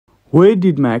Where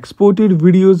did my exported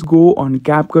videos go on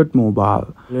CapCut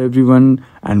Mobile? Hello everyone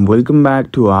and welcome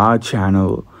back to our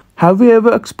channel. Have you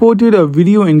ever exported a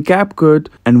video in CapCut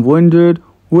and wondered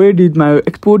where did my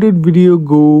exported video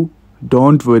go?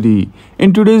 Don't worry.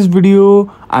 In today's video,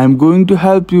 I am going to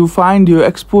help you find your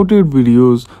exported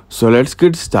videos. So let's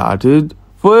get started.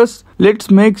 First, let's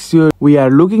make sure we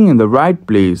are looking in the right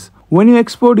place. When you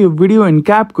export your video in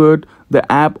CapCut, the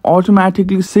app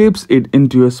automatically saves it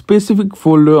into a specific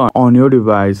folder on your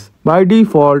device. By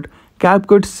default,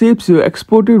 CapCut saves your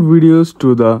exported videos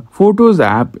to the Photos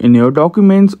app in your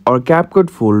Documents or CapCut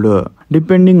folder,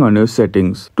 depending on your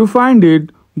settings. To find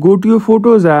it, go to your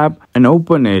Photos app and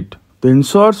open it. Then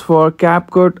search for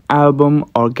CapCut Album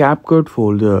or CapCut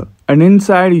folder. And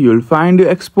inside you'll find your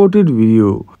exported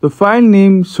video. The file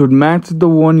name should match the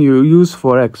one you use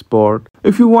for export.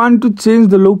 If you want to change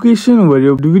the location where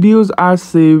your videos are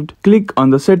saved, click on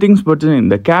the settings button in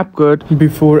the CapCut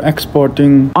before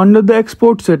exporting. Under the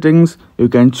export settings, you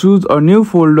can choose a new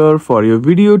folder for your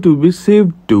video to be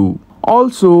saved to.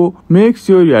 Also, make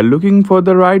sure you are looking for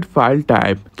the right file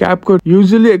type. CapCut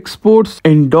usually exports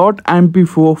in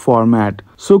 .mp4 format,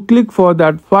 so click for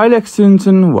that file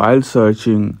extension while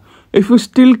searching. If you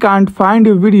still can't find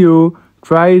your video,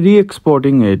 try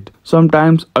re-exporting it.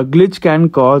 Sometimes a glitch can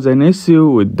cause an issue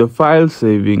with the file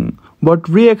saving, but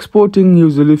re-exporting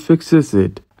usually fixes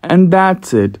it. And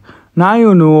that's it. Now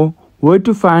you know where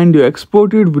to find your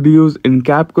exported videos in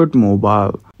CapCut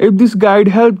Mobile. If this guide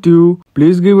helped you,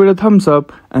 please give it a thumbs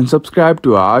up and subscribe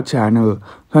to our channel.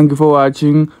 Thank you for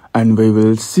watching and we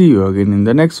will see you again in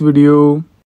the next video.